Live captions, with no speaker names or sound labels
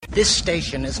This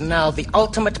station is now the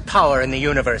ultimate power in the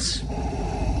universe.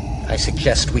 I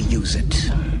suggest we use it.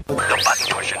 The button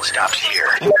pushing stops here.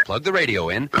 Plug the radio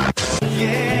in.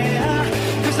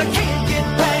 Yeah, 'cause I can't get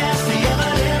past the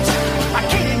evidence. I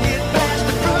can't get past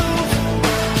the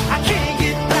proof. I can't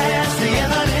get past the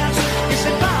evidence. It's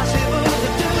impossible to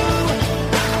do.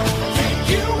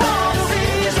 You are the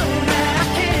reason that I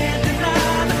can't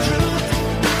deny the truth.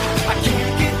 I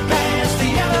can't get past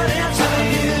the evidence of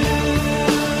you.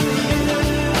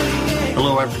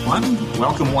 Hello, everyone.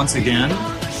 Welcome once again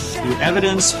to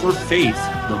Evidence for Faith,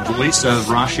 the voice of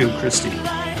Ratio Christi.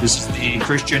 This is the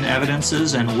Christian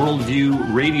Evidences and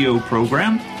Worldview radio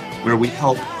program where we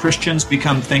help Christians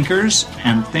become thinkers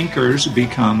and thinkers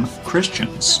become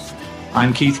Christians.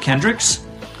 I'm Keith Kendricks.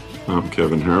 I'm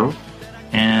Kevin Harrell.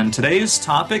 And today's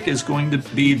topic is going to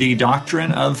be the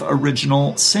doctrine of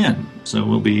original sin. So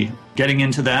we'll be getting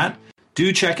into that.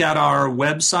 Do check out our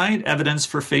website,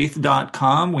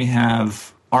 evidenceforfaith.com. We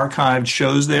have archived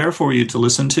shows there for you to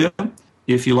listen to.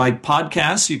 If you like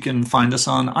podcasts, you can find us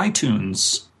on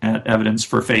iTunes at Evidence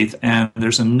for Faith. And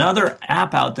there's another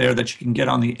app out there that you can get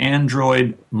on the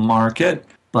Android market,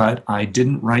 but I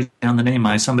didn't write down the name.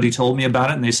 Somebody told me about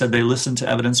it, and they said they listened to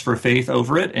Evidence for Faith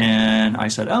over it, and I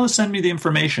said, oh, send me the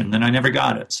information. Then I never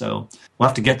got it, so we'll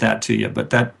have to get that to you,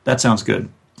 but that sounds good.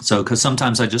 So, because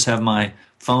sometimes I just have my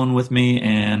phone with me,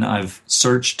 and I've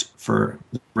searched for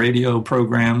the radio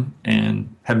program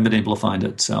and haven't been able to find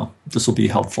it, so this will be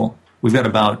helpful. We've got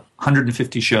about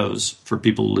 150 shows for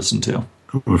people to listen to.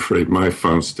 I'm afraid my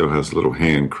phone still has a little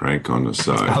hand crank on the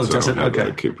side, Oh, so does I it? don't have Okay.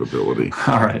 that capability.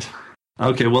 All right.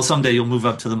 Okay, well, someday you'll move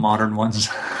up to the modern ones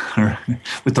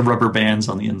with the rubber bands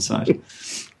on the inside.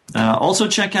 Also,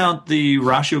 check out the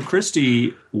Ratio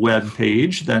Christi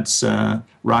webpage. That's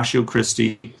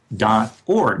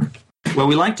ratiochristi.org. Well,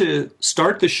 we like to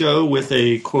start the show with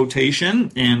a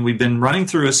quotation, and we've been running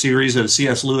through a series of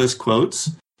C.S. Lewis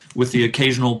quotes with the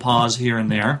occasional pause here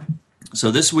and there. So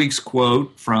this week's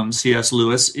quote from C.S.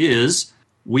 Lewis is,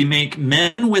 "We make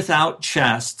men without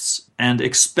chests and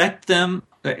expect of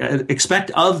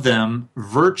them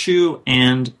virtue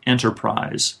and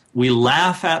enterprise. We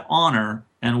laugh at honor,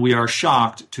 and we are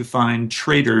shocked to find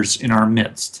traitors in our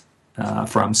midst."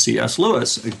 From C.S.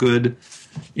 Lewis, a good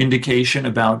indication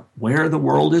about where the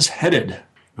world is headed.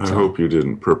 I hope you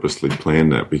didn't purposely plan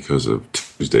that because of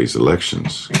Tuesday's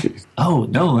elections, Keith. Oh,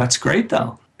 no, that's great,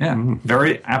 though. Yeah,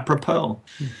 very apropos.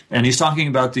 And he's talking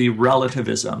about the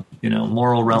relativism,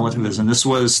 moral relativism.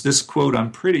 This quote,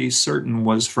 I'm pretty certain,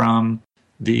 was from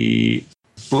the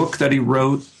book that he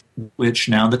wrote, which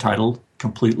now the title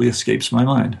completely escapes my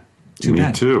mind. Too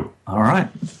bad. Me too. All right.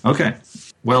 Okay.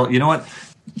 Well, you know what?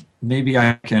 Maybe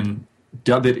I can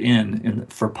dub it in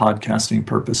for podcasting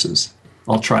purposes.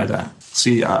 I'll try that.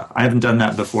 See, I haven't done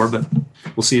that before, but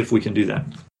we'll see if we can do that.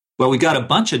 Well, we got a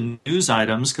bunch of news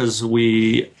items because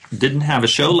we didn't have a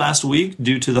show last week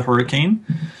due to the hurricane,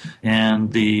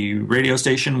 and the radio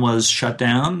station was shut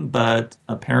down, but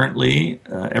apparently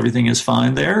everything is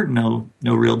fine there. No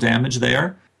real damage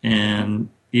there. And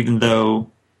even though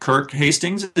Kirk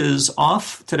Hastings is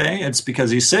off today, it's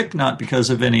because he's sick, not because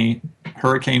of any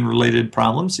hurricane-related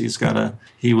problems. He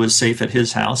was safe at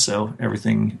his house, so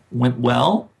everything went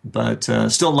well. But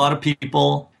still a lot of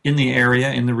people in the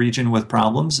area, in the region with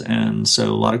problems, and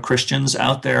so a lot of Christians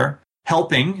out there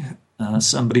helping.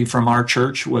 Somebody from our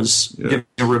church was giving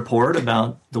a report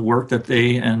about the work that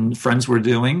they and friends were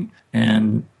doing,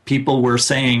 and people were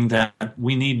saying that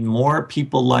we need more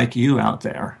people like you out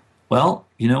there. Well,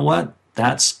 you know what?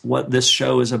 That's what this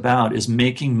show is about, is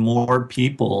making more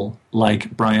people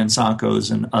like Brian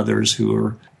Sakos and others who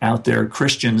are out there,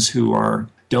 Christians who are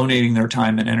donating their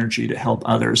time and energy to help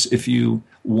others. If you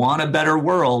want a better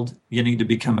world, you need to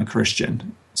become a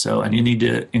Christian. And you need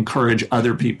to encourage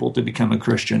other people to become a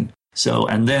Christian.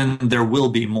 And then there will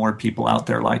be more people out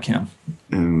there like him.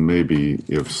 And maybe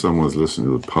if someone's listening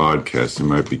to the podcast, they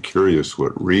might be curious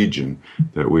what region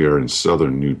that we are in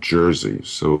southern New Jersey.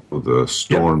 So the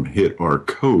storm hit our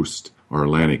coast, our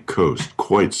Atlantic coast,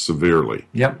 quite severely.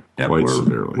 Yep. Quite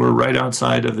severely. We're right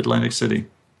outside of Atlantic City.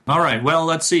 All right, well,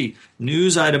 let's see.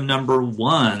 News item number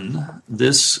 1.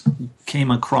 This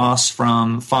came across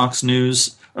from Fox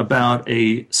News about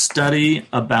a study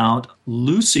about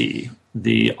Lucy,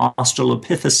 the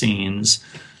Australopithecines.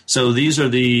 So these are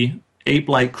the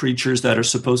ape-like creatures that are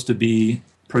supposed to be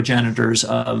progenitors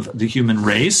of the human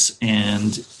race,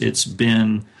 and it's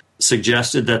been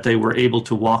suggested that they were able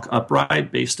to walk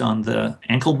upright based on the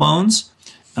ankle bones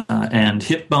and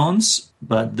hip bones.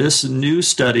 But this new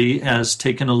study has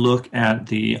taken a look at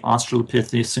the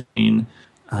Australopithecine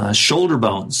shoulder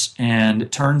bones, and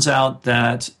it turns out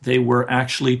that they were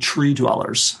actually tree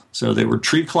dwellers. So they were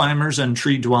tree climbers and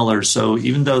tree dwellers. So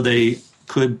even though they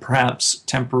could perhaps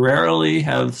temporarily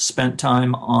have spent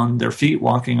time on their feet,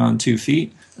 walking on 2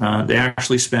 feet, they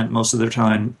actually spent most of their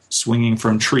time swinging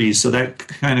from trees. So that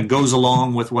kind of goes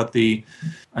along with what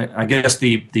I guess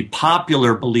the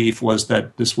popular belief was,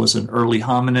 that this was an early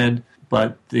hominid,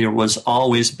 but there was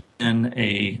always been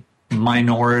a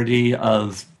minority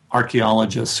of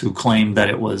archaeologists who claimed that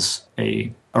it was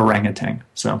a orangutan.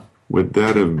 So would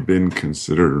that have been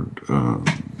considered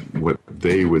what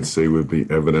they would say would be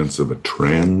evidence of a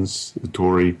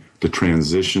transitory, the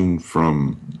transition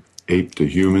from ape to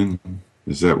human?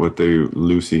 Is that what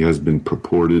Lucy has been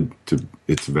purported to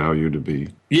its value to be?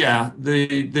 Yeah,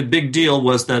 the big deal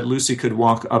was that Lucy could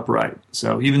walk upright.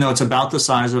 So even though it's about the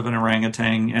size of an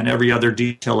orangutan and every other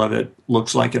detail of it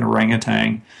looks like an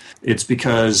orangutan, it's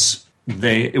because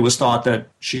it was thought that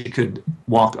she could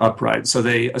walk upright. So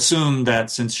they assumed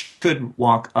that since she could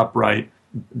walk upright,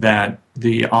 that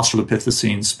the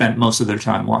Australopithecines spent most of their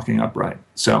time walking upright.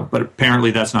 So, but apparently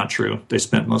that's not true. They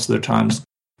spent most of their time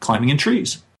climbing in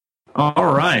trees.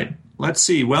 All right. Let's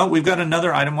see. Well, we've got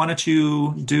another item. Why don't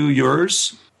you do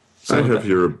yours? I have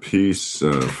here a piece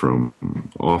from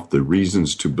off the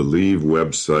Reasons to Believe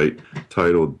website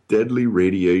titled Deadly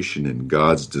Radiation in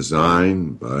God's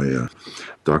Design by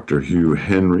Dr. Hugh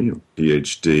Henry, a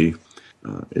PhD.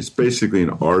 It's basically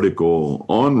an article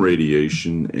on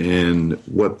radiation and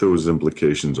what those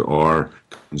implications are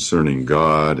concerning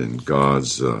God and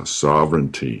God's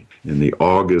sovereignty. In the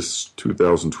August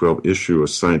 2012 issue of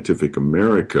Scientific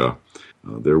America,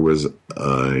 there was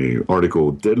an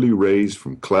article, Deadly Rays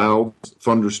from Clouds,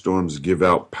 Thunderstorms Give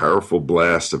Out Powerful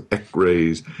Blasts of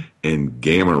X-rays and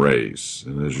Gamma Rays.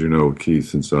 And as you know, Keith,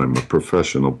 since I'm a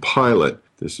professional pilot,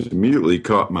 this immediately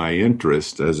caught my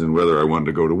interest, as in whether I wanted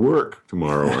to go to work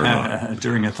tomorrow or not.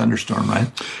 During a thunderstorm, right?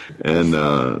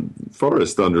 And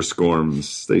forest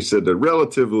thunderstorms, they said that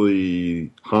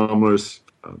relatively harmless.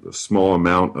 The small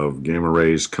amount of gamma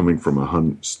rays coming from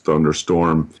a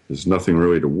thunderstorm is nothing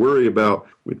really to worry about,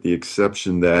 with the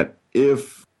exception that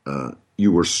if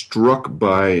you were struck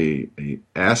by an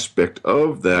aspect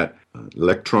of that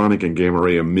electronic and gamma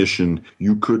ray emission,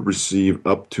 you could receive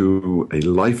up to a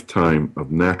lifetime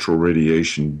of natural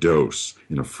radiation dose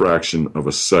in a fraction of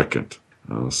a second.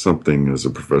 Something, as a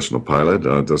professional pilot,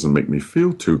 doesn't make me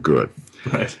feel too good.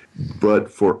 Right.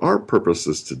 But for our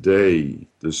purposes today,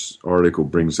 this article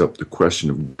brings up the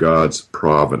question of God's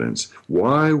providence.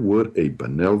 Why would a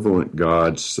benevolent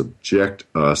God subject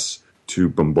us to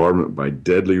bombardment by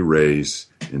deadly rays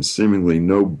and seemingly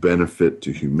no benefit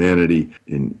to humanity,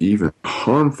 and even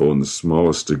harmful in the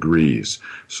smallest degrees?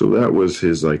 So that was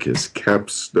his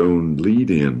capstone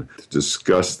lead-in to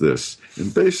discuss this.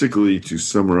 And basically, to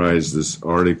summarize this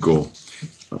article,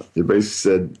 it basically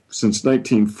said, since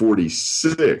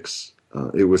 1946,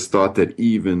 it was thought that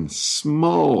even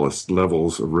smallest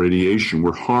levels of radiation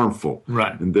were harmful,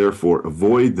 right, and therefore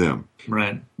avoid them.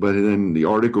 Right. But then the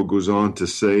article goes on to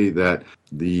say that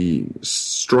the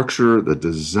structure, the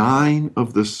design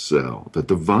of the cell, the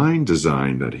divine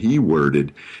design that he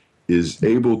worded, is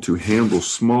able to handle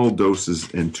small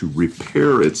doses and to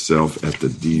repair itself at the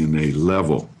DNA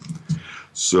level.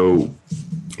 So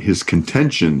his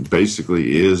contention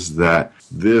basically is that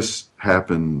this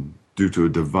happened due to a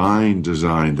divine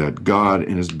design, that God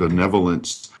in his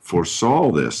benevolence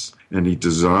foresaw this, and he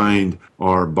designed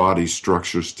our body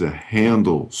structures to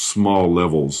handle small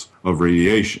levels of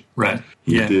radiation. Right.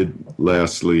 He did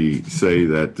lastly say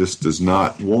that this does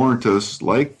not warrant us,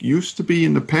 like used to be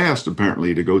in the past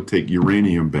apparently, to go take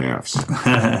uranium baths.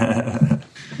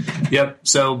 Yep.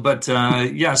 So, but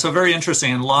so very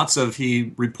interesting. And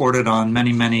he reported on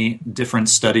many different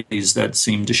studies that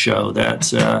seem to show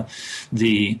that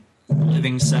the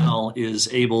living cell is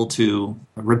able to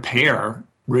repair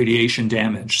radiation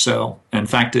damage. So, in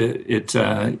fact,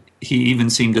 he even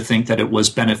seemed to think that it was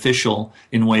beneficial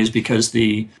in ways because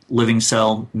the living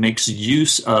cell makes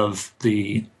use of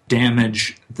the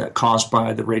damage that caused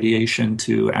by the radiation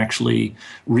to actually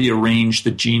rearrange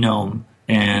the genome,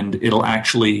 and it'll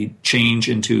actually change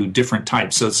into different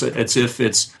types. So it's as if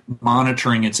it's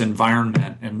monitoring its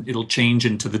environment, and it'll change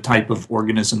into the type of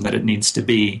organism that it needs to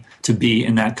be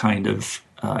in that kind of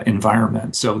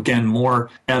environment. So again,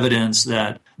 more evidence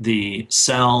that the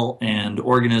cell and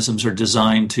organisms are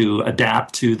designed to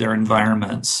adapt to their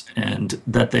environments, and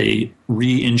that they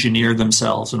re-engineer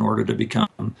themselves in order to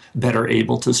become better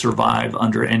able to survive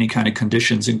under any kind of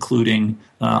conditions, including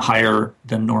higher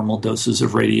than normal doses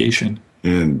of radiation.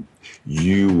 And I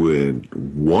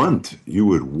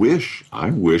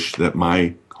wish that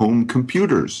my home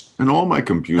computers, and all my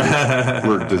computers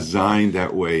were designed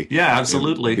that way. Yeah,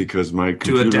 absolutely. Because my To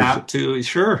computers adapt to,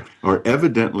 sure. are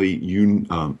evidently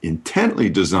intently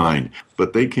designed,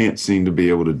 but they can't seem to be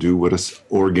able to do what an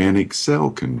organic cell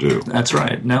can do. That's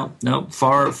right. No,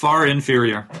 far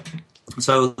inferior.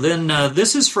 So then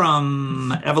this is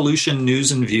from Evolution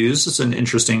News and Views. It's an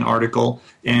interesting article,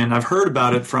 and I've heard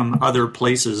about it from other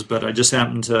places, but I just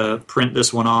happened to print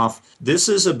this one off. This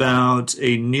is about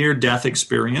a near-death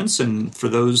experience, and for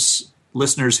those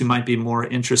listeners who might be more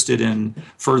interested in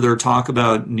further talk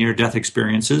about near-death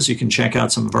experiences, you can check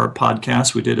out some of our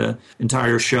podcasts. We did an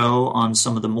entire show on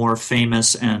some of the more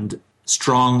famous and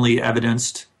strongly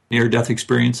evidenced near-death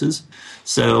experiences.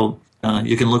 So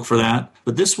you can look for that.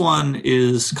 But this one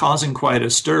is causing quite a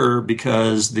stir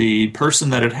because the person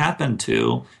that it happened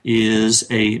to is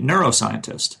a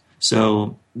neuroscientist.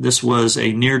 So this was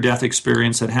a near-death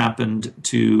experience that happened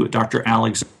to Dr.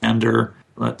 Alexander.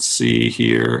 Let's see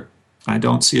here. I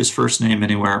don't see his first name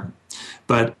anywhere.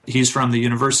 But he's from the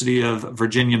University of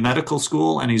Virginia Medical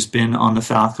School, and he's been on the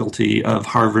faculty of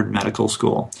Harvard Medical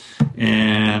School.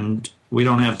 And we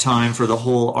don't have time for the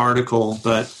whole article,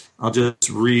 but I'll just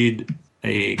read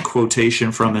a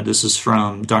quotation from it. This is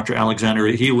from Dr. Alexander.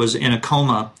 He was in a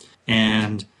coma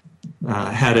and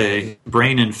had a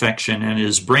brain infection, and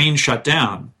his brain shut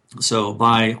down. So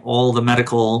by all the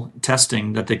medical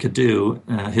testing that they could do,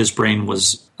 his brain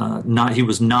was he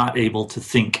was not able to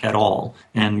think at all.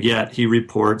 And yet he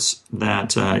reports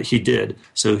that he did.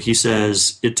 So he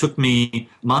says, "It took me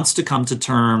months to come to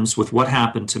terms with what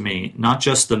happened to me, not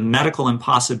just the medical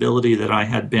impossibility that I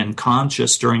had been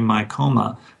conscious during my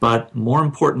coma, but more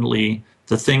importantly,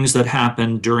 the things that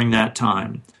happened during that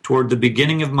time. Toward the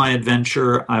beginning of my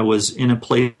adventure, I was in a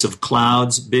place of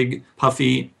clouds, big,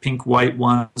 puffy, pink-white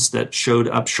ones that showed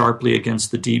up sharply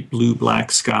against the deep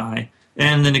blue-black sky."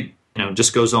 And then it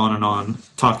just goes on and on,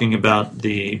 talking about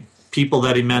the people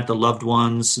that he met, the loved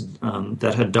ones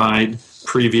that had died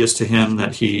previous to him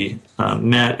that he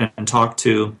met and talked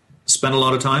to, spent a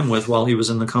lot of time with while he was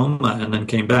in the coma, and then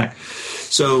came back.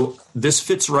 So this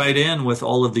fits right in with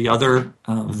all of the other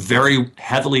very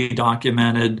heavily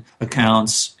documented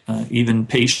accounts, even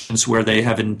patients where they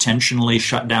have intentionally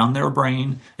shut down their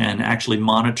brain and actually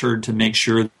monitored to make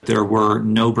sure that there were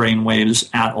no brain waves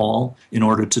at all in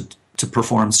order to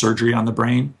perform surgery on the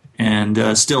brain.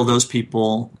 And still those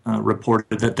people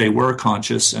reported that they were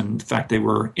conscious, and in fact they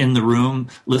were in the room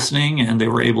listening, and they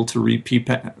were able to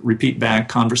repeat back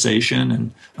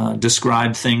conversation and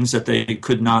describe things that they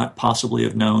could not possibly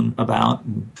have known about,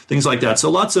 and things like that. So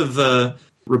lots of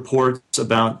reports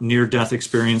about near-death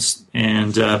experience,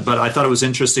 and but I thought it was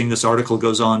interesting. This article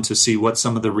goes on to see what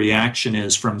some of the reaction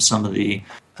is from some of the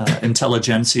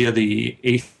intelligentsia, the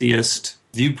atheist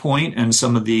viewpoint, and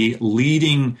some of the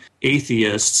leading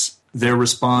atheists. Their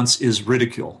response is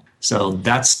ridicule. So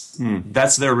that's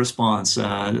their response.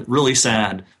 Really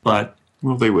sad, but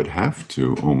Well, they would have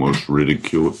to almost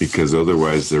ridicule it, because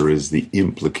otherwise there is the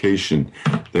implication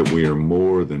that we are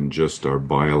more than just our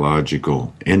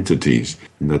biological entities,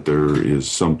 and that there is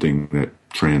something that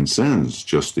transcends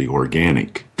just the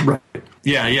organic. Right.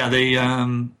 Yeah. They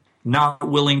not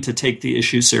willing to take the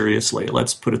issue seriously.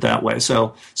 Let's put it that way.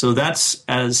 So that's,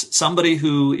 as somebody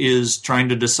who is trying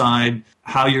to decide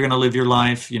how you're going to live your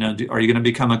life. Are you going to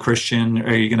become a Christian?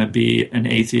 Are you going to be an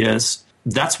atheist?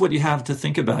 That's what you have to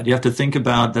think about. You have to think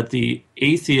about that the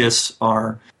atheists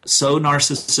are so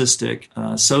narcissistic,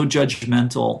 so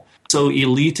judgmental, so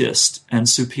elitist and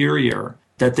superior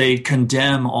that they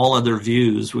condemn all other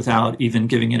views without even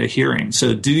giving it a hearing.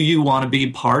 So do you want to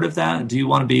be part of that? Do you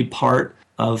want to be part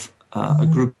of a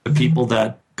group of people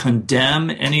that condemn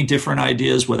any different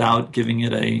ideas without giving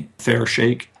it a fair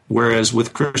shake? Whereas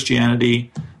with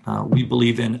Christianity, we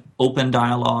believe in open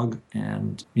dialogue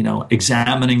and,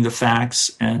 examining the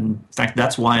facts. And in fact,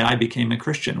 that's why I became a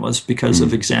Christian, was because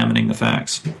of examining the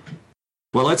facts.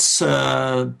 Well, let's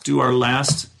do our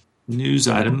last news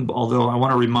item, although I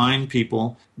want to remind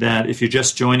people that if you're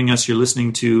just joining us, you're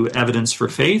listening to Evidence for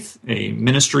Faith, a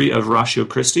ministry of Ratio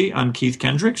Christi. I'm Keith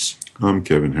Kendricks. I'm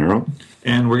Kevin Harrell.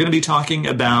 And we're going to be talking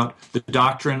about the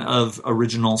doctrine of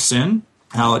original sin,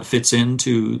 how it fits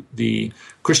into the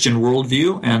Christian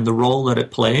worldview and the role that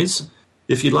it plays.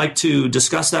 If you'd like to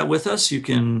discuss that with us, you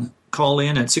can call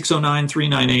in at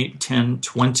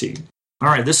 609-398-1020. All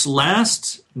right, this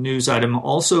last news item,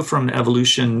 also from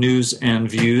Evolution News and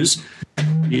Views,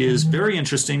 is very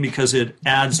interesting because it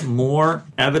adds more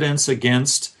evidence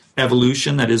against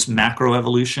evolution, that is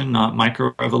macroevolution, not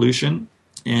microevolution.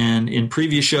 And in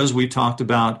previous shows, we talked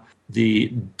about the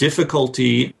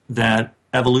difficulty that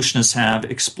evolutionists have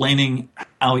explaining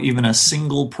how even a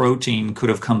single protein could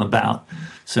have come about.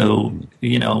 So,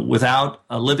 without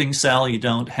a living cell, you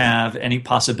don't have any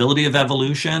possibility of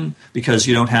evolution because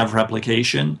you don't have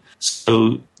replication.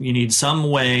 So you need some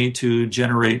way to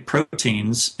generate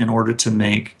proteins in order to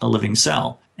make a living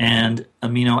cell. And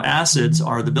amino acids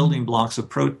are the building blocks of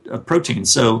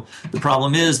proteins. So the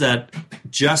problem is that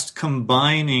just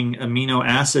combining amino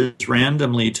acids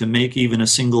randomly to make even a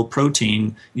single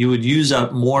protein, you would use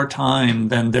up more time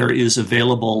than there is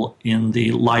available in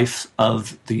the life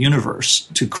of the universe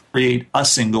to create a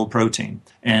single protein.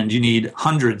 And you need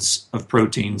hundreds of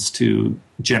proteins to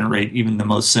generate even the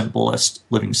most simplest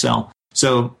living cell.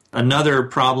 So another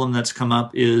problem that's come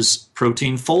up is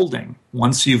protein folding.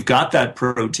 Once you've got that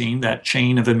protein, that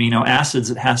chain of amino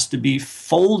acids, it has to be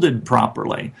folded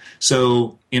properly.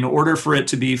 So in order for it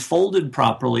to be folded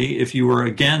properly, if you were,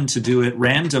 again, to do it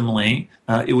randomly,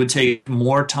 it would take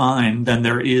more time than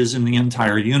there is in the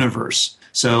entire universe.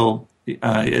 So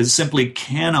it simply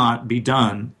cannot be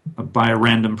done by a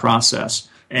random process.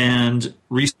 And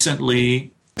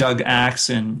recently, Doug Axe,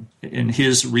 in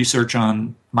his research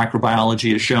on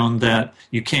microbiology, has shown that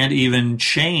you can't even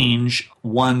change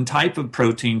one type of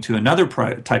protein to another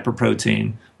type of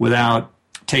protein without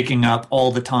taking up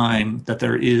all the time that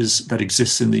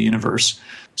exists in the universe.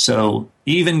 So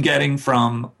even getting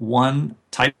from one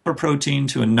type of protein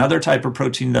to another type of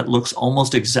protein that looks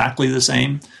almost exactly the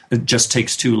same, it just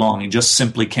takes too long. You just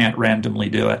simply can't randomly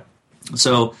do it.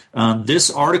 So this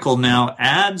article now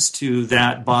adds to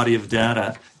that body of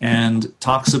data and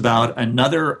talks about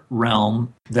another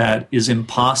realm that is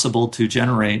impossible to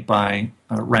generate by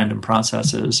random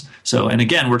processes. So, and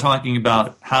again, we're talking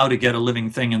about how to get a living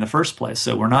thing in the first place.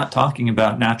 So we're not talking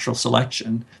about natural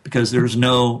selection because there's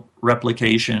no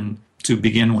replication to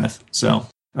begin with. So,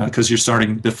 because you're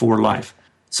starting before life.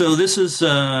 So this is,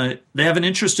 they have an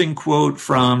interesting quote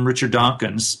from Richard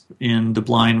Dawkins in The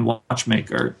Blind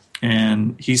Watchmaker.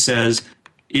 And he says,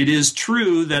 "It is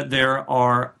true that there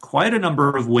are quite a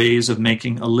number of ways of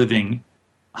making a living,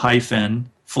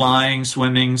 flying,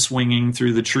 swimming, swinging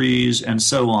through the trees, and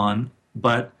so on.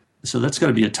 But," so that's got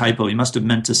to be a typo. He must have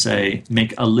meant to say,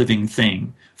 make a living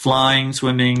thing. Flying,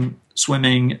 swimming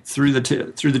through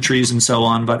the trees, and so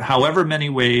on. But however many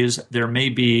ways there may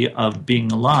be of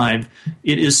being alive,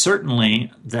 it is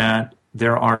certainly that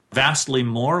there are vastly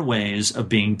more ways of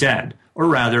being dead, or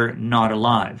rather not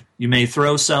alive. You may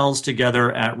throw cells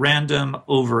together at random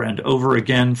over and over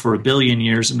again for 1 billion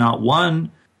years, and not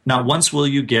once will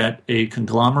you get a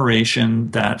conglomeration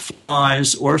that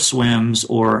flies or swims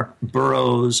or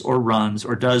burrows or runs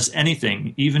or does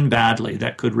anything, even badly,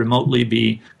 that could remotely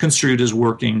be construed as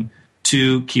working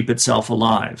to keep itself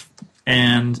alive.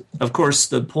 And, of course,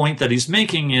 the point that he's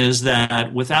making is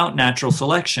that without natural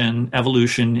selection,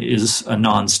 evolution is a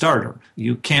non-starter.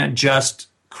 You can't just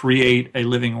create a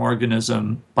living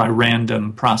organism by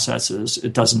random processes.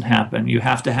 It doesn't happen. You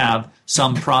have to have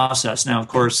some process. Now, of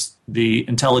course, the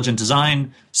intelligent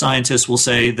design scientists will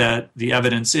say that the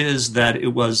evidence is that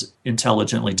it was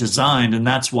intelligently designed, and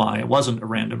that's why it wasn't a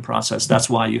random process. That's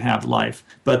why you have life.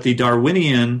 But the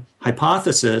Darwinian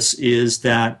hypothesis is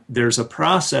that there's a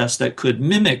process that could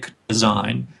mimic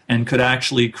design and could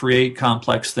actually create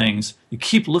complex things. You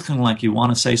keep looking like you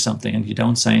want to say something and you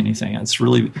don't say anything. It's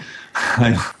really,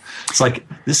 it's like,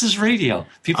 this is radio.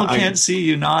 People can't see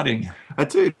you nodding. I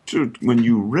tell you the truth, when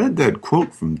you read that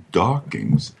quote from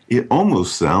Dawkins, it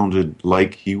almost sounded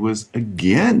like he was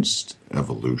against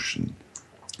evolution.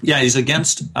 Yeah, he's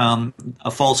against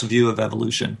a false view of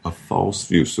evolution. A false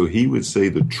view. So he would say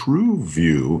the true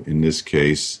view in this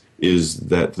case is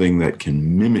that thing that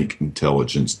can mimic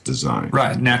intelligence design.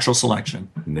 Right, natural selection.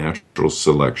 Natural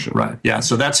selection. Right, yeah,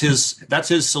 so that's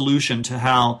his solution to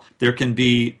how there can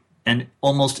be an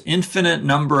almost infinite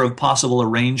number of possible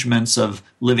arrangements of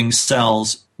living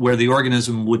cells where the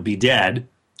organism would be dead,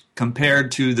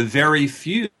 compared to the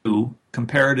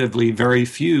comparatively very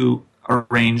few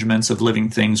arrangements of living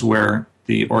things where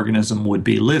the organism would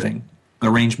be living,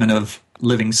 arrangement of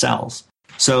living cells.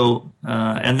 So,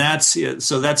 that's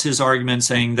his argument,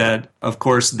 saying that, of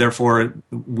course, therefore,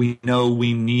 we know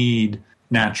we need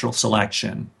natural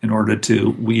selection in order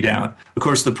to weed out. Of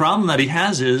course, the problem that he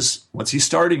has is, what's he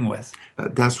starting with?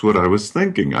 That's what I was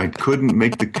thinking. I couldn't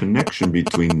make the connection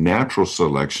between natural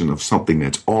selection of something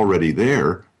that's already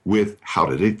there with how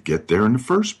did it get there in the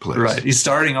first place. Right. He's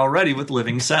starting already with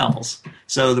living cells.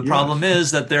 So the problem is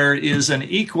that there is an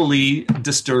equally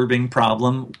disturbing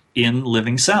problem in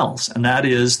living cells, and that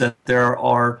is that there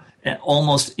are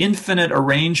almost infinite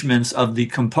arrangements of the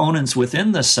components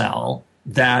within the cell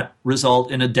that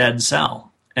result in a dead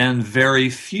cell. and very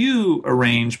few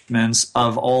arrangements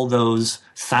of all those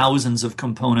thousands of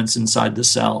components inside the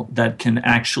cell that can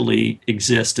actually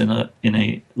exist in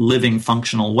a living,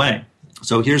 functional way.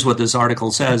 So here's what this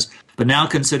article says. But now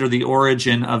consider the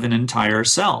origin of an entire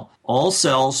cell. All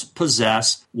cells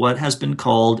possess what has been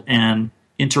called an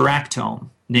interactome,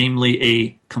 namely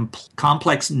a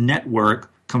complex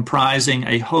network comprising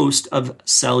a host of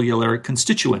cellular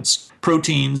constituents: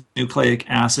 proteins, nucleic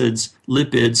acids,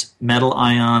 lipids, metal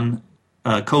ion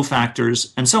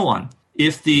cofactors, and so on.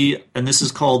 And this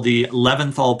is called the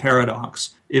Leventhal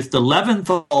paradox. If the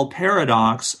Leventhal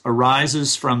paradox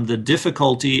arises from the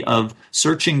difficulty of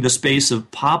searching the space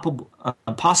of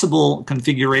possible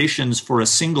configurations for a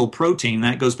single protein,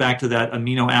 that goes back to that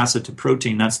amino acid to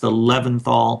protein, that's the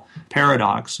Leventhal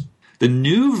paradox. The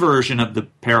new version of the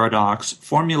paradox,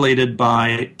 formulated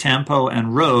by Tampo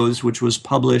and Rose, which was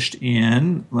published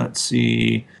in,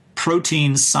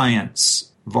 Protein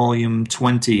Science, Volume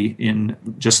 20 in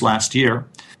just last year,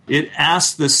 it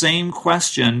asks the same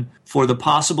question for the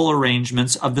possible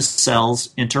arrangements of the cell's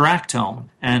interactome,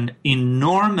 an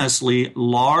enormously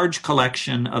large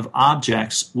collection of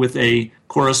objects with a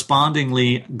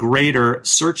correspondingly greater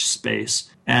search space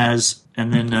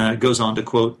and then goes on to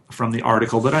quote from the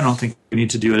article, but I don't think we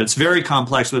need to do it. It's very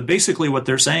complex, but basically what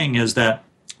they're saying is that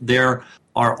there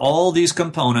are all these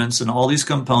components, and all these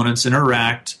components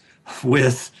interact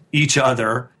with each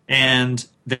other, and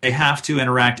they have to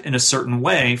interact in a certain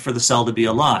way for the cell to be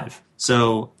alive.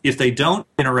 So if they don't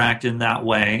interact in that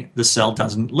way, the cell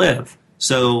doesn't live.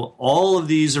 So all of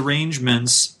these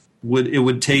arrangements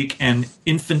would take an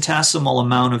infinitesimal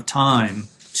amount of time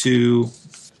to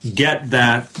get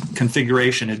that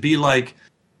configuration. It'd be like,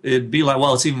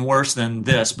 well, it's even worse than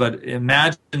this, but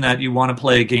imagine that you want to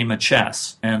play a game of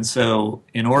chess. And so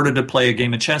in order to play a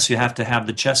game of chess, you have to have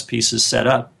the chess pieces set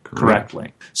up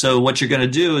correctly. So what you're going to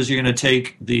do is you're going to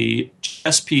take the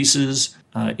chess pieces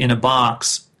in a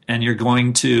box, and you're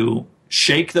going to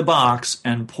shake the box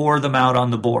and pour them out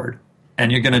on the board.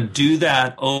 And you're going to do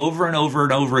that over and over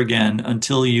and over again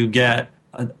until you get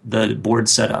the board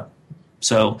set up.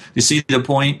 So you see the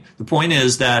point? The point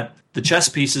is that the chess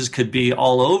pieces could be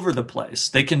all over the place.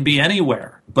 They can be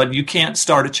anywhere, but you can't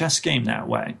start a chess game that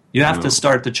way. You have to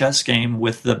start the chess game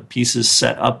with the pieces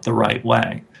set up the right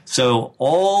way. So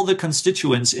all the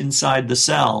constituents inside the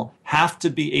cell have to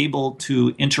be able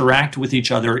to interact with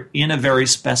each other in a very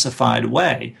specified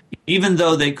way, even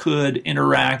though they could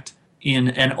interact in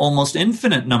an almost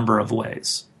infinite number of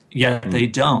ways. Yet they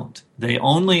don't. They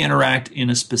only interact in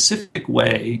a specific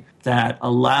way that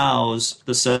allows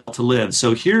the cell to live.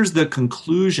 So here's the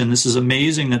conclusion. This is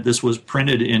amazing that this was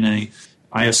printed in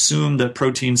I assume that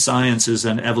Protein Science is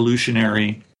an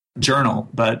evolutionary journal,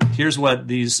 but here's what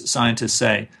these scientists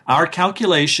say. Our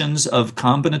calculations of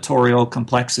combinatorial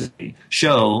complexity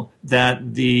show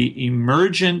that the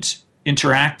emergent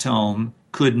interactome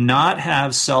could not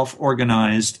have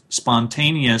self-organized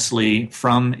spontaneously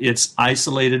from its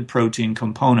isolated protein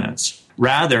components.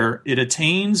 Rather, it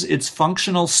attains its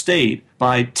functional state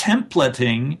by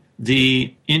templating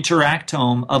the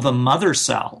interactome of a mother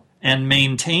cell and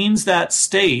maintains that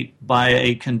state by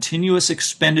a continuous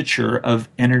expenditure of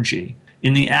energy.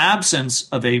 In the absence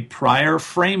of a prior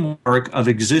framework of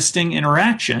existing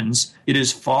interactions, it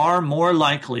is far more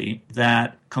likely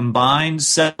that combined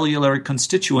cellular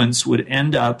constituents would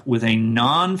end up with a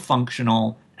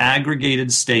non-functional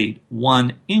aggregated state,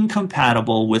 one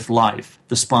incompatible with life.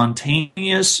 The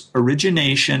spontaneous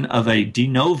origination of a de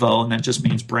novo, and that just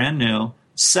means brand new,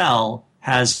 cell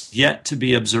has yet to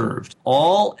be observed.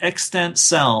 All extant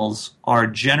cells are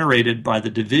generated by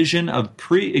the division of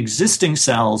pre-existing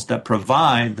cells that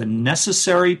provide the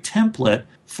necessary template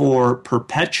for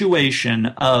perpetuation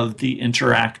of the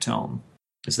interactome.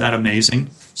 Is that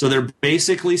amazing? So they're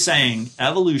basically saying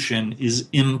evolution is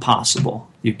impossible.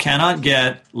 You cannot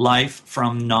get life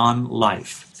from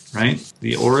non-life, right?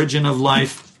 The origin of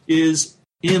life is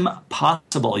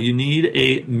impossible. You need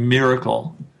a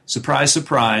miracle. Surprise,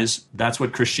 surprise, that's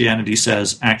what Christianity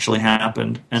says actually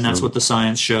happened, and that's what the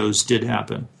science shows did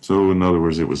happen. So, in other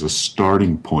words, it was a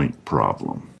starting point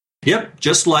problem. Yep,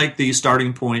 just like the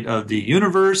starting point of the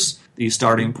universe, the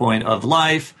starting point of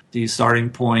life, the starting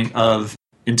point of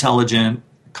intelligent,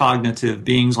 cognitive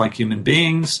beings like human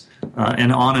beings,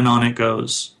 and on it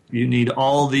goes. You need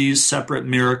all these separate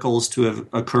miracles to have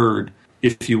occurred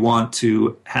if you want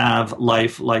to have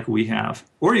life like we have.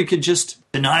 Or you could just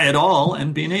deny it all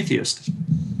and be an atheist.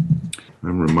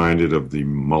 I'm reminded of the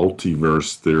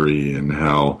multiverse theory and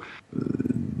how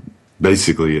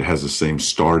basically it has the same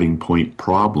starting point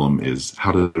problem. Is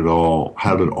how did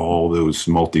all those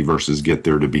multiverses get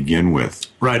there to begin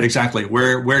with? Right, exactly.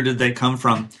 Where did they come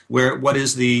from? What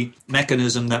is the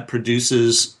mechanism that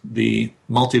produces the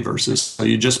multiverses? So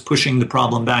you're just pushing the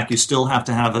problem back. You still have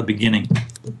to have a beginning.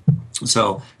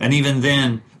 So, and even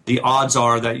then, the odds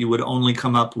are that you would only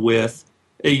come up with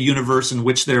a universe in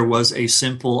which there was a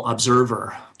simple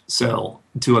observer. So,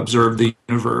 to observe the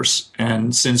universe.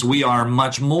 And since we are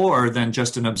much more than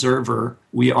just an observer,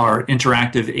 we are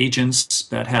interactive agents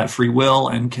that have free will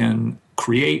and can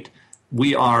create.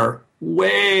 We are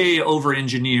way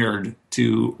over-engineered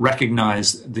to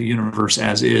recognize the universe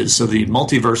as is. So the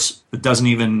multiverse doesn't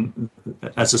even,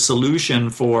 as a solution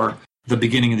for the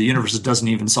beginning of the universe, it doesn't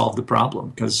even solve the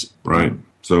problem because right.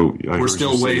 So we're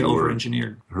still way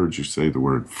over-engineered. I heard you say the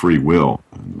word free will,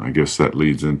 and I guess that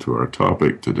leads into our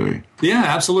topic today. Yeah,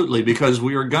 absolutely, because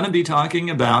we are going to be talking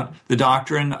about the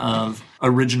doctrine of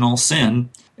original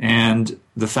sin and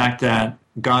the fact that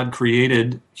God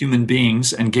created human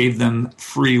beings and gave them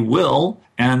free will,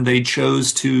 and they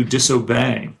chose to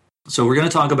disobey. So we're going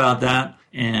to talk about that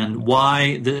and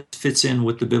why this fits in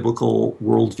with the biblical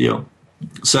worldview.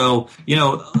 So,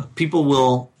 people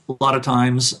will, a lot of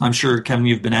times, I'm sure, Kevin,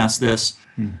 you've been asked this,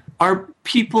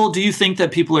 do you think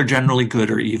that people are generally good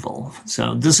or evil?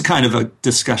 So this is kind of a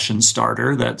discussion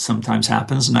starter that sometimes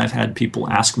happens, and I've had people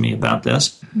ask me about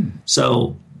this.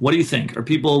 So what do you think? Are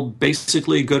people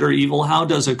basically good or evil? How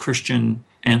does a Christian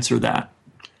answer that?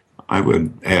 I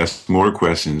would ask more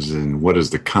questions than what is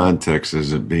the context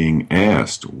is it being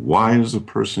asked? Why is a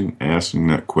person asking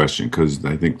that question? Because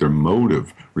I think their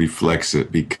motive reflects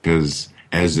it. Because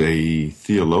as a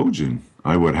theologian,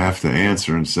 I would have to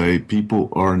answer and say people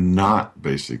are not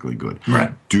basically good.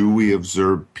 Right. Do we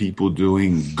observe people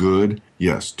doing good?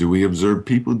 Yes. Do we observe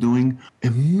people doing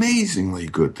amazingly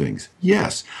good things?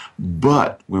 Yes.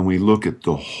 But when we look at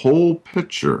the whole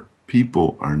picture,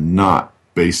 people are not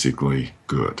basically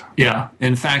good. Yeah.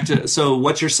 In fact, so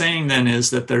what you're saying then is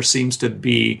that there seems to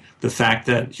be the fact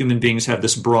that human beings have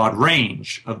this broad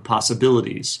range of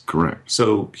possibilities. Correct.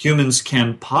 So humans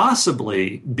can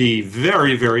possibly be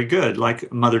very, very good,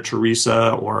 like Mother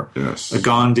Teresa or Yes. a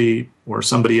Gandhi or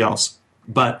somebody else.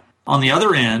 But on the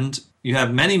other end, you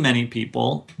have many, many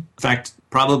people, in fact,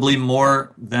 probably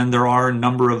more than there are a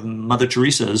number of Mother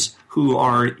Teresas, who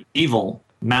are evil,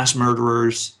 mass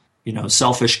murderers,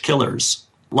 selfish killers.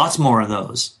 Lots more of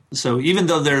those. So even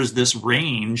though there's this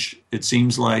range, it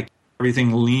seems like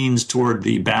everything leans toward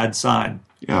the bad side.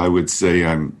 Yeah, I would say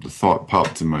the thought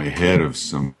popped in my head of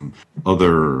some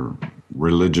other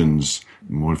religions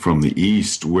more from the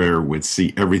East where would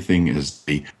see everything as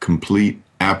a complete,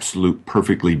 absolute,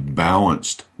 perfectly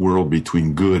balanced world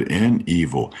between good and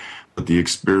evil. But the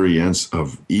experience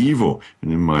of evil,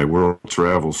 and in my world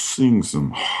travel, seeing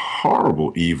some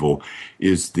horrible evil,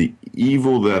 is the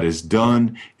evil that is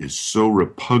done is so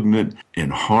repugnant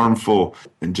and harmful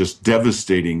and just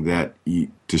devastating that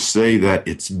to say that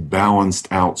it's balanced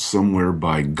out somewhere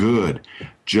by good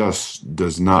just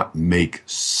does not make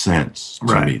sense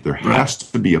to me. There has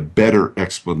to be a better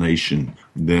explanation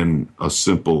than a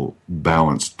simple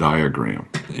balanced diagram.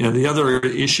 Yeah, the other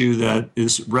issue that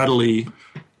is readily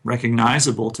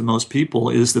recognizable to most people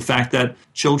is the fact that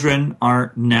children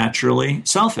are naturally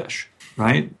selfish,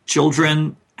 right?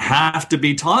 Children have to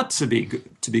be taught to be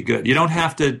good. You don't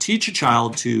have to teach a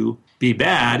child to be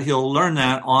bad. He'll learn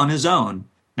that on his own.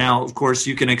 Now, of course,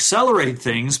 you can accelerate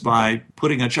things by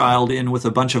putting a child in with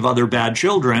a bunch of other bad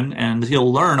children, and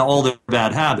he'll learn all the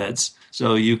bad habits.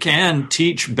 So you can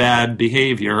teach bad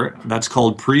behavior. That's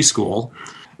called preschool.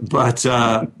 But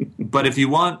if you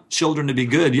want children to be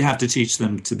good, you have to teach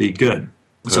them to be good.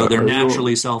 So they're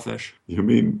naturally selfish. You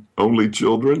mean only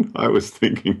children? I was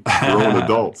thinking grown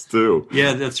adults too.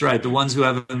 Yeah, that's right. The ones who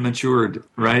haven't matured,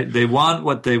 right? They want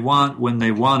what they want when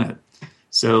they want it.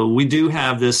 So we do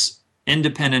have this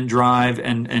independent drive,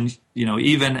 and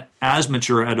even as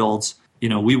mature adults,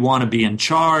 we want to be in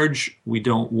charge. We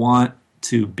don't want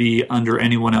to be under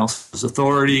anyone else's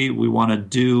authority. We want to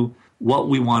do what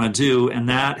we want to do, and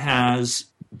that has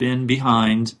been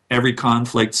behind every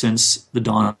conflict since the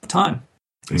dawn of time.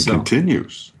 And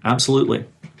continues. Absolutely.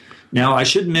 Now, I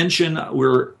should mention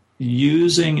we're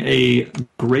using a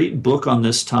great book on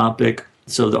this topic.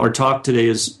 So our talk today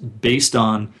is based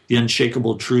on The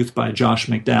Unshakable Truth by Josh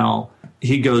McDowell.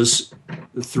 He goes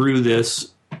through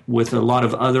this with a lot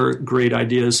of other great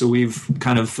ideas. So we've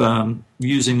kind of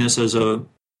using this as a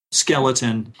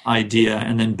skeleton idea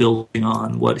and then building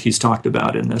on what he's talked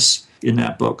about in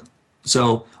that book.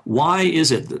 So why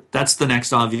is it that's the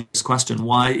next obvious question?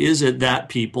 Why is it that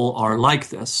people are like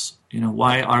this?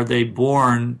 Why are they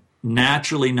born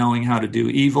naturally knowing how to do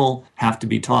evil have to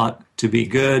be taught to be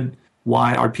good?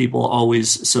 Why are people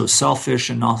always so selfish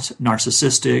and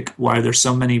narcissistic? Why are there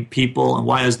so many people, and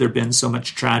why has there been so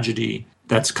much tragedy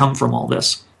that's come from all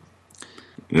this?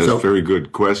 That's a very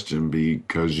good question,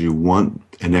 because you want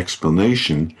an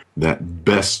explanation that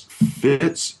best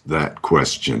fits that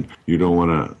question. You don't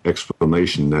want an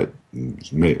explanation that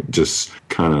just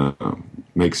kind of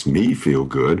makes me feel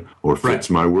good or fits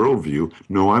my worldview.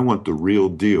 No, I want the real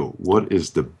deal. What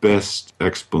is the best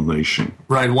explanation?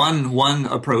 Right. One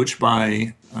approach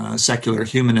by secular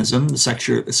humanism, the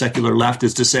secular left,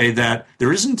 is to say that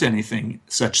there isn't anything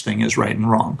such thing as right and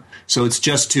wrong. So it's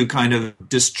just to kind of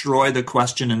destroy the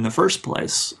question in the first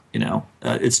place.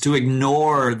 It's to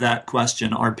ignore that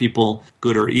question: are people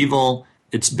good or evil?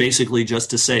 It's basically just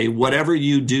to say whatever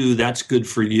you do, that's good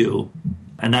for you,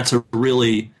 and that's a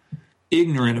really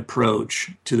ignorant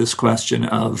approach to this question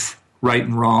of right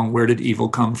and wrong. Where did evil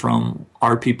come from?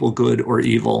 Are people good or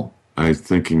evil? I'm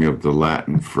thinking of the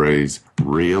Latin phrase,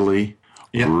 really?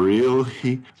 Yeah.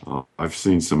 Really? I've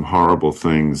seen some horrible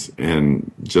things,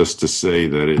 and just to say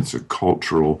that it's a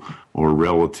cultural or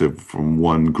relative from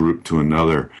one group to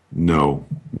another, no,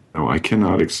 I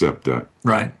cannot accept that.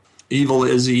 Right. Evil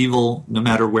is evil, no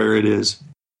matter where it is.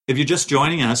 If you're just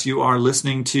joining us, you are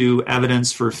listening to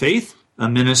Evidence for Faith, a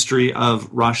ministry of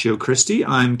Ratio Christi.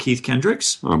 I'm Keith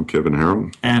Kendricks. I'm Kevin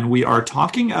Harron. And we are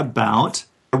talking about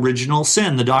original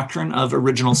sin, the doctrine of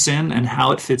original sin, and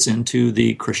how it fits into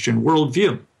the Christian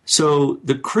worldview. So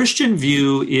the Christian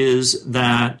view is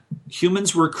that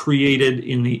humans were created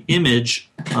in the image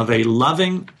of a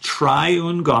loving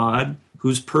triune God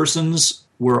whose persons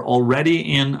were already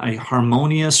in a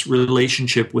harmonious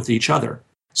relationship with each other.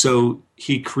 So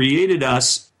he created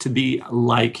us to be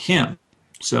like him.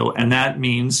 And that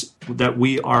means that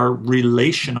we are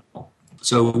relational.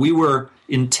 So we were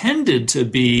intended to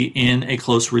be in a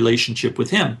close relationship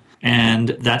with him. And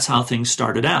that's how things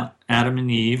started out. Adam and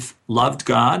Eve loved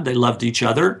God, they loved each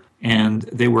other, and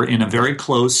they were in a very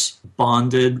close,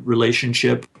 bonded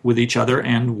relationship with each other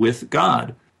and with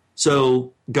God.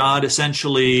 So God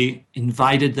essentially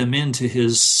invited them into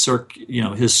his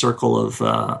circle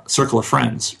of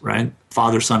friends, right?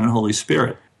 Father, Son, and Holy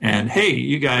Spirit. And hey,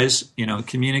 you guys,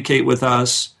 communicate with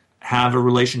us, have a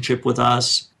relationship with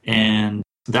us, and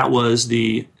that was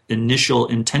the initial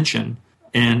intention.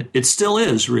 And it still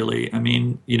is, really. I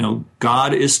mean,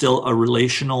 God is still a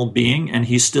relational being, and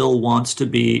he still wants to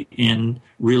be in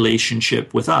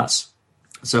relationship with us.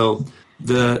 So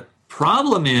the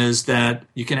problem is that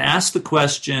you can ask the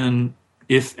question,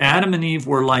 if Adam and Eve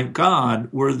were like God,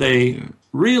 were they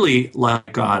really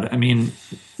like God? I mean,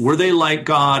 were they like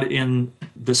God in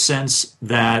the sense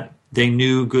that they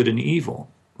knew good and evil,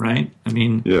 right? I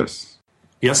mean, yes,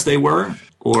 they were.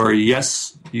 Or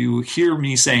yes, you hear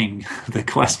me saying the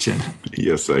question.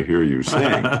 Yes, I hear you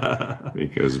saying.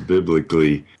 Because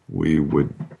biblically, we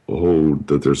would hold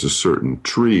that there's a certain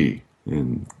tree,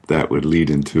 and that would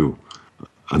lead into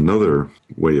another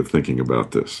way of thinking about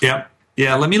this. Yeah.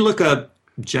 Let me look up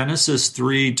Genesis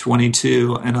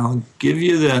 3:22, and I'll give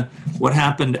you what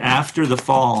happened after the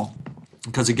fall,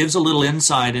 because it gives a little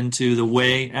insight into the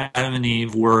way Adam and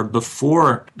Eve were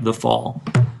before the fall.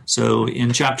 So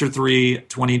in chapter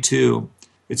 3:22,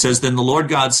 it says, "Then the Lord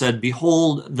God said,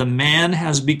 Behold, the man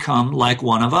has become like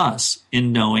one of us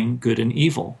in knowing good and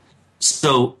evil."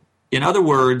 So, in other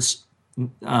words,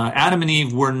 Adam and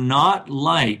Eve were not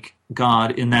like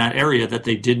God in that area, that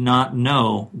they did not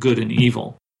know good and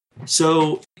evil.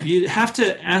 So you have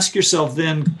to ask yourself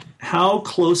then, how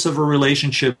close of a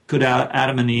relationship could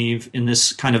Adam and Eve in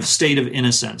this kind of state of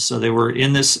innocence? So they were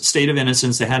in this state of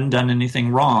innocence, they hadn't done anything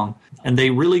wrong, and they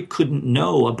really couldn't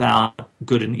know about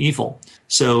good and evil.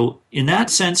 So in that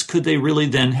sense, could they really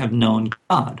then have known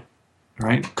God?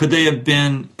 Right? Could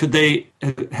they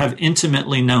have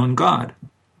intimately known God?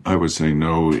 I would say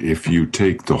no, if you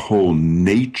take the whole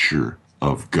nature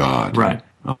of God. Right.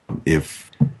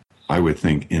 I would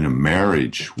think in a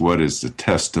marriage, what is the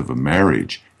test of a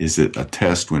marriage? Is it a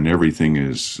test when everything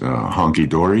is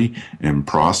honky-dory and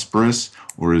prosperous?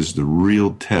 Or is the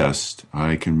real test,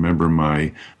 I can remember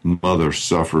my mother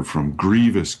suffered from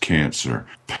grievous cancer,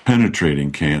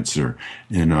 penetrating cancer,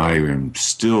 and I am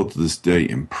still to this day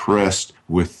impressed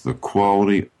with the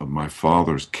quality of my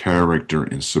father's character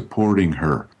in supporting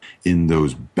her in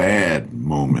those bad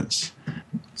moments.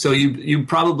 So you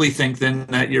probably think then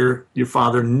that your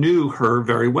father knew her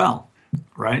very well,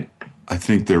 right? I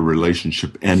think their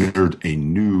relationship entered a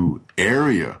new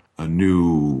area, a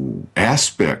new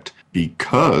aspect,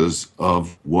 because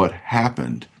of what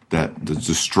happened, that the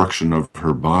destruction of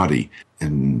her body.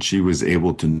 and she was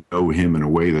able to know him in a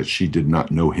way that she did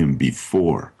not know him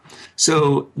before.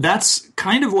 So that's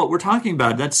kind of what we're talking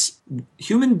about. That's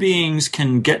human beings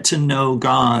can get to know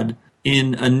God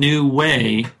in a new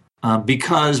way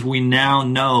because we now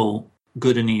know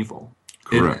good and evil.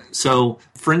 Correct. So,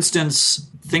 for instance,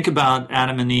 think about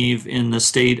Adam and Eve in the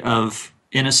state of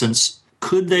innocence.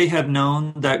 Could they have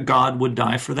known that God would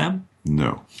die for them?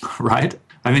 No. Right?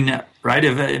 I mean, right?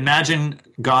 Imagine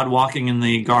God walking in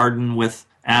the garden with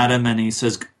Adam and he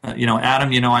says,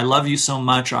 Adam, I love you so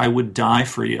much, I would die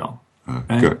for you.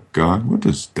 Right? God, what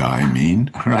does die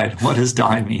mean? Right. What does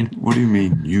die mean? What do you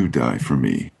mean you die for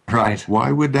me? Right.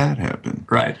 Why would that happen?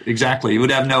 Right. Exactly. You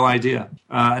would have no idea.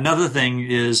 Another thing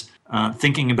is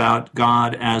thinking about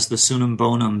God as the sunum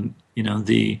bonum,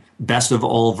 the best of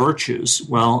all virtues.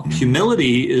 Well,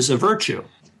 humility is a virtue.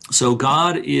 So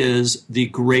God is the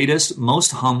greatest,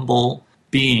 most humble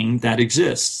being that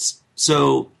exists.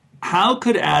 So how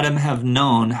could Adam have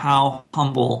known how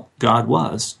humble God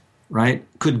was, right?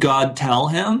 Could God tell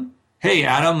him, hey,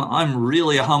 Adam, I'm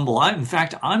really humble. In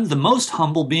fact, I'm the most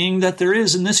humble being that there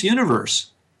is in this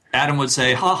universe. Adam would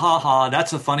say, ha, ha, ha,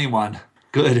 that's a funny one.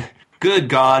 Good,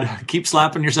 God. Keep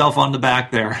slapping yourself on the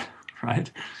back there, right?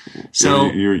 So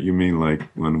you mean like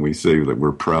when we say that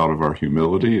we're proud of our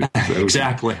humility?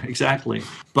 Exactly.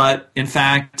 But in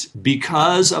fact,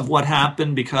 because of what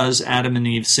happened, because Adam and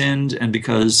Eve sinned, and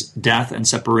because death and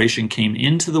separation came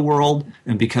into the world,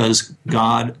 and because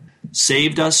God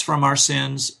saved us from our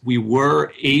sins, we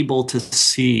were able to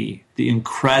see the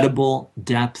incredible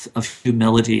depth of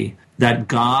humility that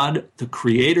God, the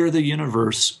creator of the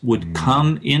universe, would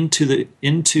come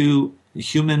into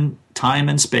human time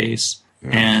and space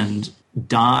and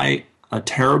die a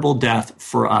terrible death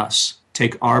for us,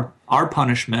 take our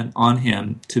punishment on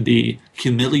him to be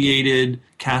humiliated,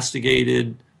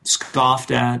 castigated, scoffed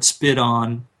at, spit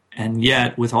on, and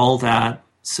yet with all that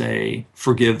say,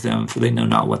 forgive them, for they know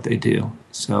not what they do.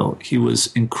 So he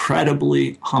was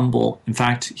incredibly humble. In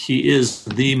fact, he is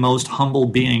the most humble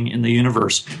being in the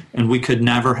universe, and we could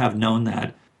never have known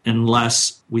that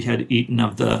unless we had eaten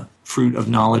of the fruit of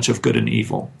knowledge of good and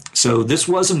evil. So this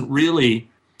wasn't really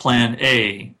plan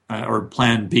A or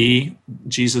plan B,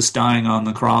 Jesus dying on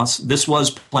the cross. This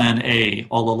was plan A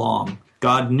all along.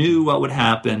 God knew what would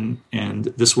happen, and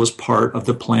this was part of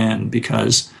the plan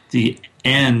because the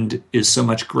end is so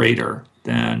much greater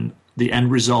than the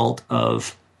end result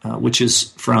of, which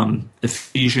is from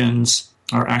Ephesians,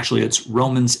 or actually it's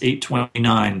Romans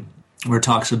 8:29, where it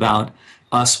talks about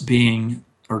us being,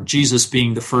 or Jesus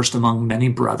being the first among many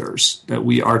brothers, that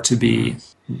we are to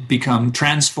become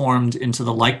transformed into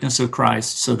the likeness of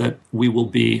Christ so that we will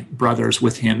be brothers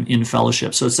with him in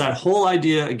fellowship. So it's that whole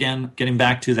idea, again, getting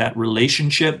back to that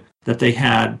relationship that they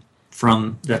had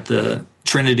that the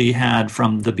Trinity had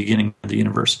from the beginning of the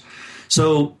universe.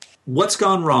 So what's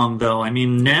gone wrong, though? I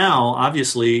mean, now,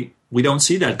 obviously, we don't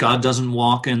see that. God doesn't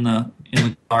walk in the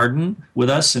garden with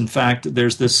us. In fact,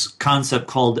 there's this concept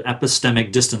called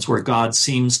epistemic distance, where God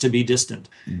seems to be distant.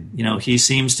 He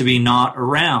seems to be not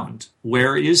around.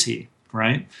 Where is he,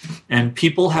 right? And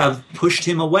people have pushed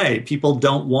him away. People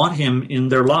don't want him in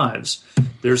their lives.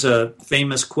 There's a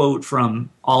famous quote from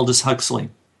Aldous Huxley, who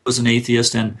was an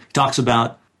atheist, and talks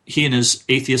about he and his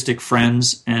atheistic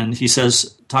friends, and he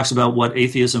talks about what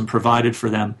atheism provided for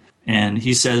them. And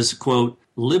he says, quote,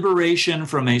 liberation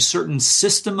from a certain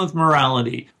system of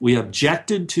morality. We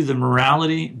objected to the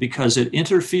morality because it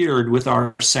interfered with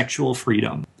our sexual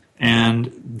freedom.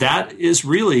 And that is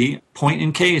really point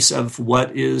in case of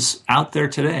what is out there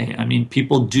today. I mean,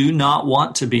 people do not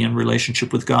want to be in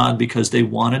relationship with God because they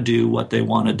want to do what they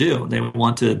want to do. They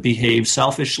want to behave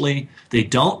selfishly. They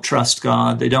don't trust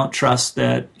God. They don't trust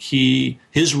that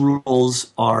his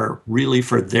rules are really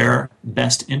for their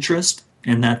best interest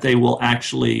and that they will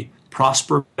actually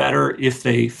prosper better if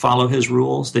they follow his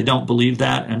rules. They don't believe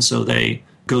that, and so they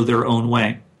go their own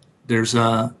way. There's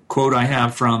a quote I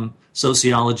have from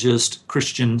sociologist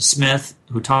Christian Smith,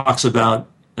 who talks about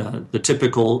the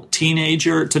typical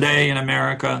teenager today in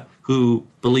America who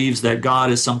believes that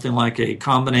God is something like a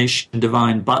combination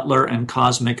divine butler and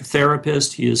cosmic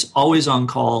therapist. He is always on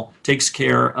call, takes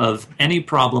care of any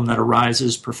problem that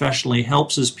arises professionally,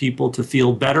 helps his people to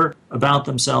feel better about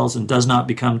themselves, and does not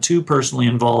become too personally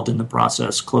involved in the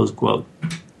process, close quote.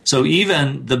 So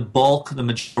even the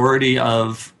majority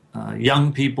of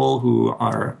young people who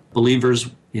are believers,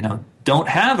 don't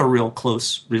have a real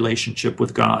close relationship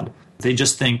with God. They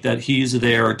just think that he's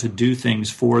there to do things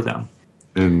for them.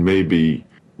 And maybe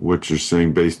what you're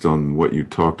saying, based on what you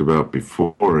talked about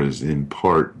before, is in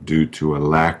part due to a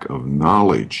lack of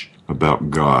knowledge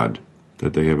about God.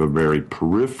 that they have a very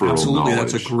peripheral Absolutely,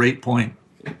 knowledge. that's a great point.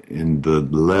 And the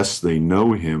less they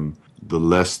know him, the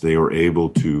less they are able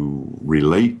to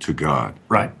relate to God.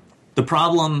 Right. The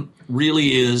problem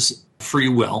really is free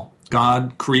will.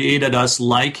 God created us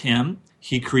like him.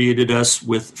 He created us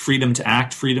with freedom to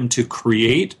act, freedom to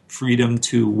create, freedom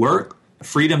to work,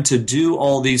 freedom to do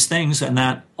all these things. And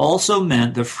that also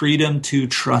meant the freedom to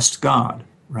trust God,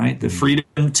 right? The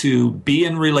freedom to be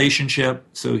in relationship.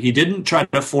 So he didn't try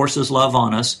to force his love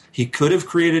on us. He could have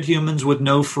created humans with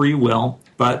no free will,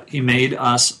 but he made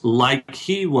us like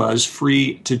he was,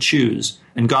 free to choose.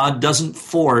 And God doesn't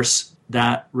force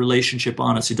that relationship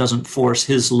on us. He doesn't force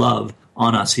his love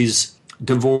on us. He's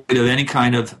devoid of any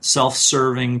kind of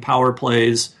self-serving power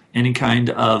plays, any kind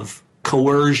of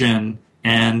coercion.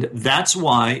 And that's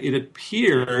why it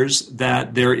appears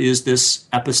that there is this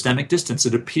epistemic distance.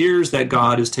 It appears that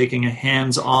God is taking a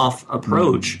hands-off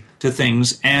approach to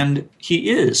things, and he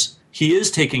is. He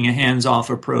is taking a hands-off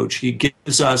approach. He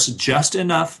gives us just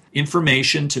enough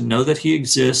information to know that he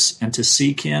exists and to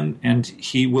seek him, and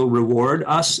he will reward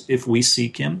us if we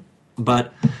seek him,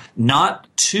 but not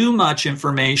too much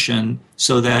information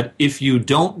so that if you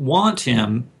don't want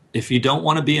him, if you don't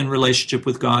want to be in relationship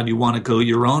with God, you want to go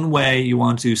your own way, you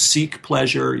want to seek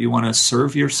pleasure, you want to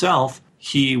serve yourself,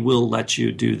 he will let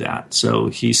you do that. So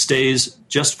he stays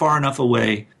just far enough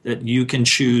away that you can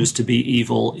choose to be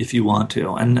evil if you want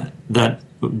to. And that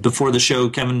before the show,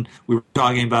 Kevin, we were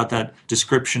talking about that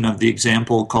description of the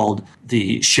example called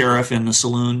the sheriff in the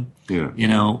saloon. Yeah. You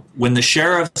know, when the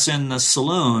sheriff's in the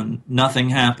saloon, nothing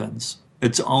happens.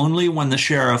 It's only when the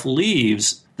sheriff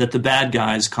leaves that the bad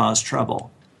guys cause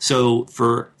trouble. So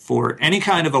for any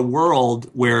kind of a world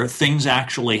where things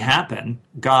actually happen,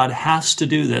 God has to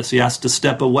do this. He has to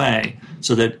step away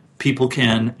so that people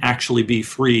can actually be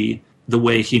free the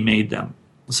way he made them.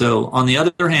 So on the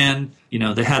other hand, you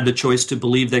know, they had the choice to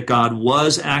believe that God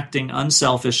was acting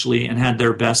unselfishly and had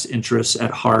their best interests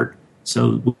at heart.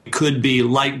 So we could be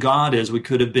like God is. We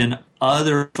could have been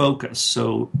other focused.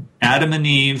 So Adam and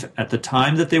Eve, at the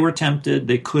time that they were tempted,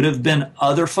 they could have been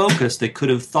other focused. They could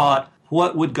have thought,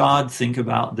 what would God think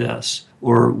about this?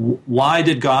 Or why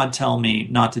did God tell me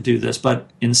not to do this? But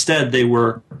instead, they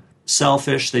were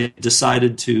selfish. They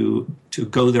decided to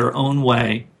go their own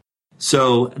way.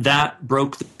 So that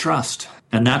broke the trust.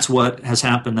 And that's what has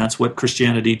happened. That's what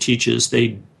Christianity teaches.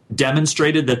 They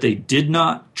demonstrated that they did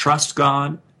not trust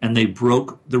God, and they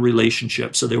broke the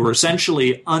relationship. So they were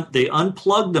essentially, they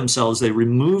unplugged themselves. They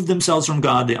removed themselves from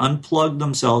God. They unplugged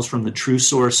themselves from the true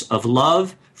source of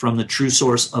love, from the true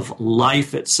source of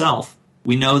life itself.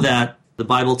 We know that the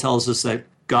Bible tells us that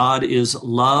God is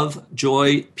love,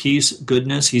 joy, peace,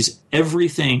 goodness. He's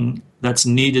everything that's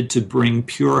needed to bring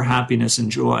pure happiness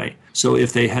and joy. So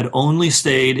if they had only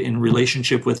stayed in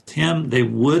relationship with him, they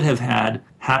would have had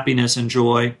happiness and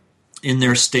joy in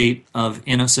their state of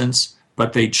innocence,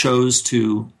 but they chose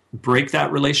to break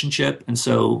that relationship, and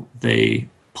so they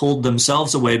pulled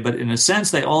themselves away. But in a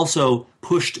sense, they also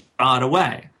pushed God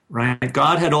away. Right?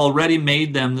 God had already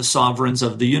made them the sovereigns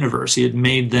of the universe. He had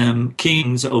made them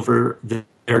kings over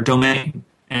their domain.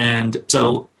 And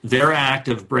so their act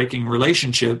of breaking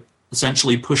relationship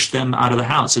essentially pushed them out of the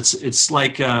house. It's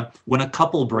like when a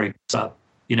couple breaks up,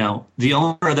 you know, the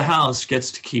owner of the house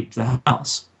gets to keep the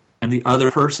house and the other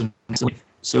person has to leave.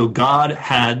 So God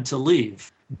had to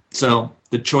leave. So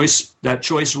that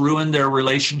choice ruined their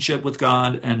relationship with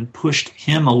God and pushed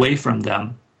him away from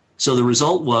them. So the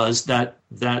result was that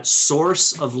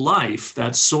source of life,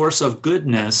 that source of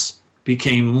goodness,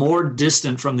 became more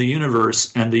distant from the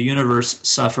universe, and the universe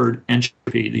suffered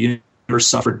entropy. The universe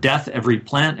suffered death. Every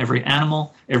plant, every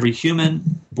animal, every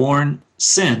human born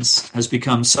since has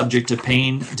become subject to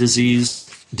pain,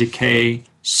 disease, decay,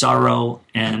 sorrow,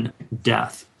 and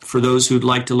death. For those who'd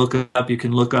like to look it up, you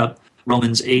can look up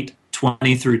Romans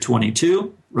 8:20 through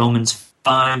 22, Romans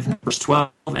 5, verse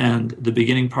 12, and the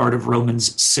beginning part of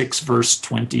Romans 6, verse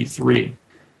 23.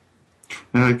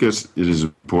 And I guess it is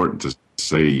important to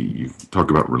say, you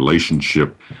talk about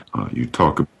relationship, you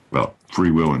talk about free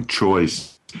will and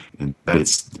choice, and that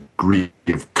it's the degree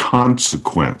of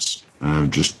consequence,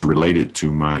 just related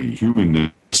to my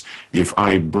humanness. If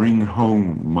I bring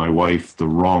home my wife the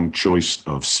wrong choice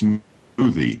of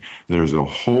smoothie, there's a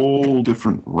whole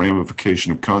different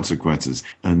ramification of consequences.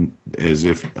 And as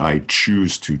if I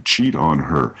choose to cheat on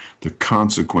her, the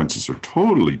consequences are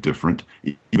totally different,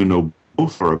 even though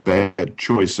both are a bad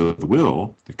choice of the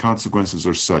will, the consequences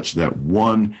are such that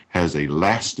one has a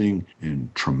lasting and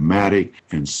traumatic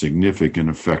and significant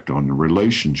effect on the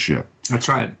relationship. That's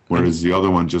right. Whereas the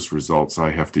other one just results, I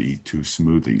have to eat 2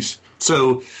 smoothies.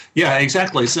 So, yeah,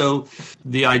 exactly. So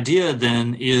the idea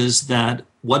then is that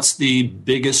what's the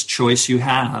biggest choice you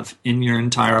have in your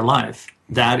entire life?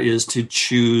 That is to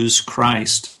choose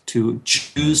Christ, to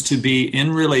choose to be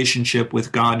in relationship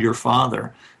with God your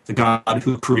Father, the God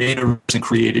who created us and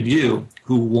created you,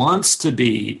 who wants to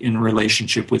be in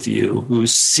relationship with you,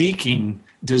 who's seeking,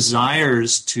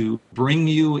 desires to bring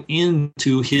you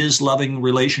into his loving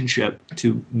relationship,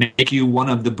 to make you one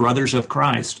of the brothers of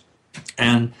Christ.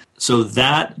 And so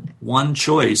that one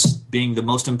choice, being the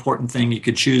most important thing you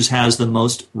could choose, has the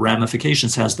most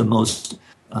ramifications, has the most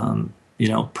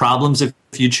problems if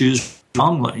you choose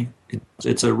wrongly.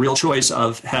 It's a real choice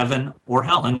of heaven or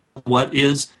hell. And what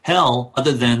is hell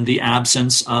other than the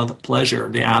absence of pleasure,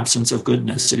 the absence of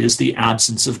goodness? It is the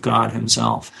absence of God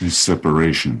himself. The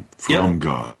separation from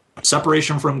God.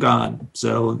 Separation from God.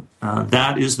 So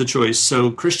that is the choice. So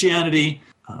Christianity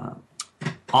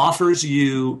offers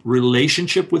you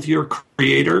relationship with your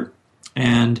Creator,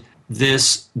 and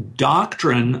this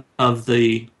doctrine of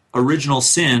the original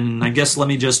sin, I guess let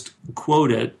me just quote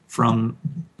it from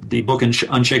the book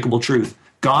Unshakable Truth.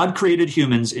 God created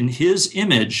humans in his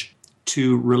image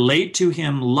to relate to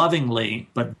him lovingly,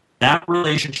 but that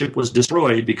relationship was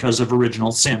destroyed because of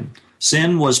original sin.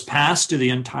 Sin was passed to the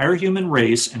entire human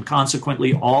race, and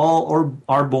consequently all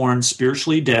are born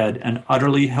spiritually dead and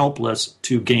utterly helpless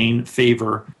to gain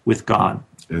favor with God.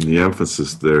 And the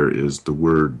emphasis there is the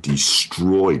word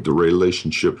destroyed. The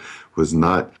relationship was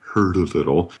not hurt a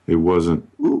little. It wasn't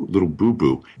little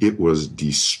boo-boo. It was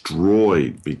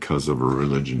destroyed because of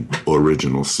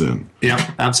original sin.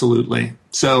 Yeah, absolutely.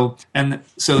 So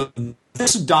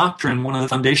this doctrine, one of the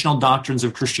foundational doctrines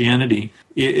of Christianity,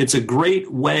 it's a great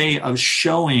way of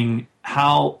showing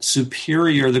how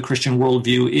superior the Christian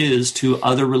worldview is to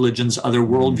other religions, other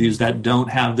worldviews that don't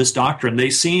have this doctrine.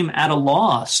 They seem at a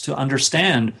loss to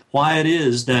understand why it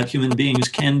is that human beings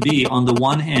can be, on the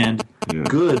one hand,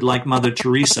 good like Mother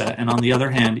Teresa, and on the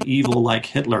other hand, evil like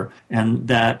Hitler, and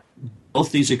that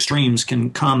both these extremes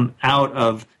can come out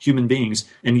of human beings.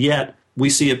 And yet, we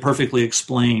see it perfectly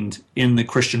explained in the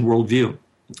Christian worldview.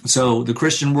 So the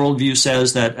Christian worldview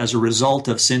says that as a result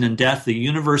of sin and death, the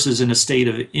universe is in a state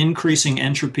of increasing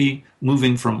entropy,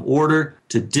 moving from order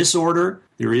to disorder.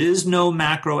 There is no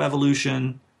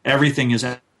macroevolution. Everything is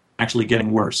actually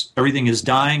getting worse. Everything is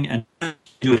dying, and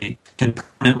duty can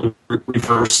permanently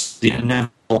reverse the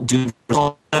inevitable doom.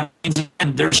 That means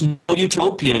there's no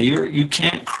utopia. You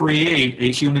can't create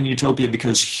a human utopia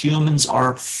because humans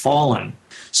are fallen.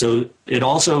 So it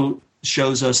also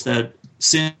shows us that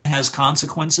sin has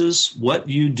consequences. What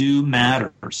you do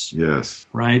matters. Yes.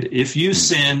 Right? If you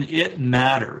sin, it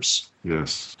matters.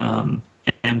 Yes. And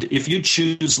if you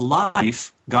choose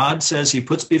life, God says he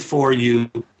puts before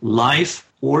you life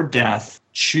or death.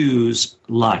 Choose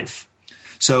life.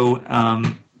 So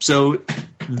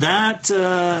that's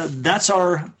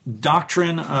our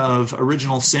doctrine of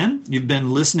original sin. You've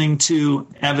been listening to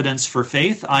Evidence for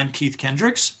Faith. I'm Keith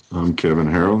Kendricks. I'm Kevin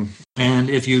Harold. And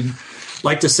if you'd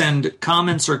like to send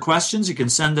comments or questions, you can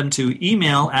send them to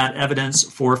email at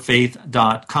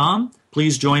evidenceforfaith.com.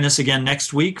 Please join us again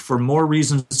next week for more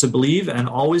reasons to believe, and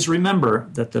always remember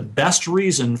that the best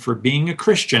reason for being a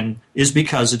Christian is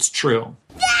because it's true.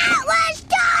 That